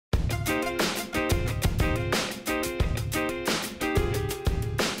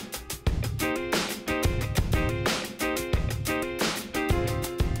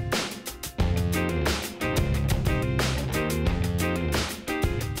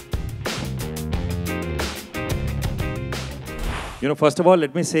First of all,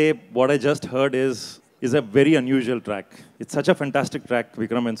 let me say what I just heard is a very unusual track. It's such a fantastic track,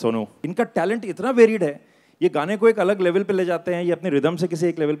 Vikram and Sonu. इनका talent इतना varied है, ये गाने को एक अलग level पे ले जाते हैं, ये अपने rhythm से किसी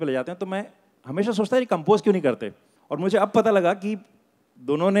एक level पे ले जाते हैं, तो मैं हमेशा सोचता है ये compose क्यों नहीं करते? और मुझे अब पता लगा कि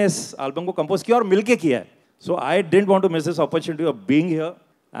दोनों ने इस album को compose किया और मिलके किया है. So I didn't want to miss this opportunity of being here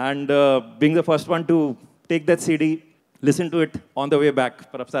and being the first one to take that CD. Listen to it on the way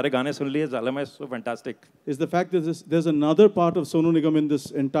back. पर अब सारे गाने सुन लिए, Zalim is so fantastic. Is the fact that there's another part of Sonu Nigam in this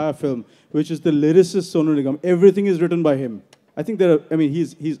entire film, which is the lyricist Sonu Nigam. Everything is written by him. I think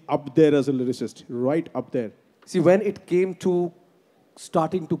he's up there as a lyricist, right up there. See, when it came to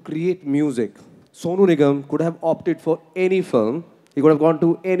starting to create music, Sonu Nigam could have opted for any film. He could have gone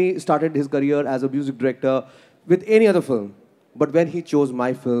to started his career as a music director with any other film. But when he chose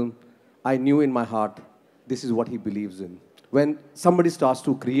my film, I knew in my heart, this is what he believes in. When somebody starts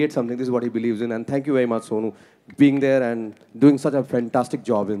to create something, this is what he believes in. And thank you very much, Sonu, being there and doing such a fantastic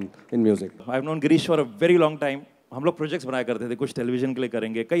job in music. I've known Girish for a very long time. हम लोग projects बनाया करते थे, कुछ television के लिए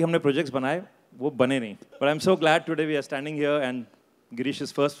करेंगे. कई हमने projects बनाए, वो बने नहीं. But I'm so glad today we are standing here and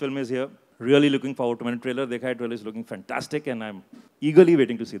Girish's first film is here. Really looking forward to it. मैंने trailer देखा है, trailer is looking fantastic and I'm eagerly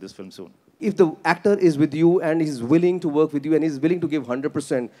waiting to see this film soon. If the actor is with you and he's willing to work with you and he's willing to give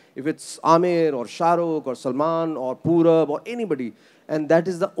 100%, if it's Amir or Shahrukh or Salman or Purab or anybody, and that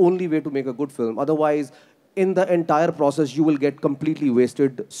is the only way to make a good film. Otherwise, in the entire process, you will get completely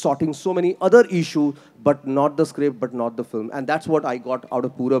wasted sorting so many other issues, but not the script, but not the film. And that's what I got out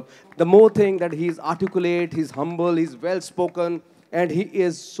of Purab. The more thing that he's articulate, he's humble, he's well-spoken, and he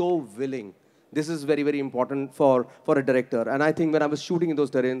is so willing. This is very, very important for a director. And I think when I was shooting in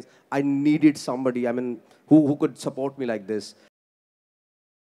those terrains, I needed somebody, who could support me like this.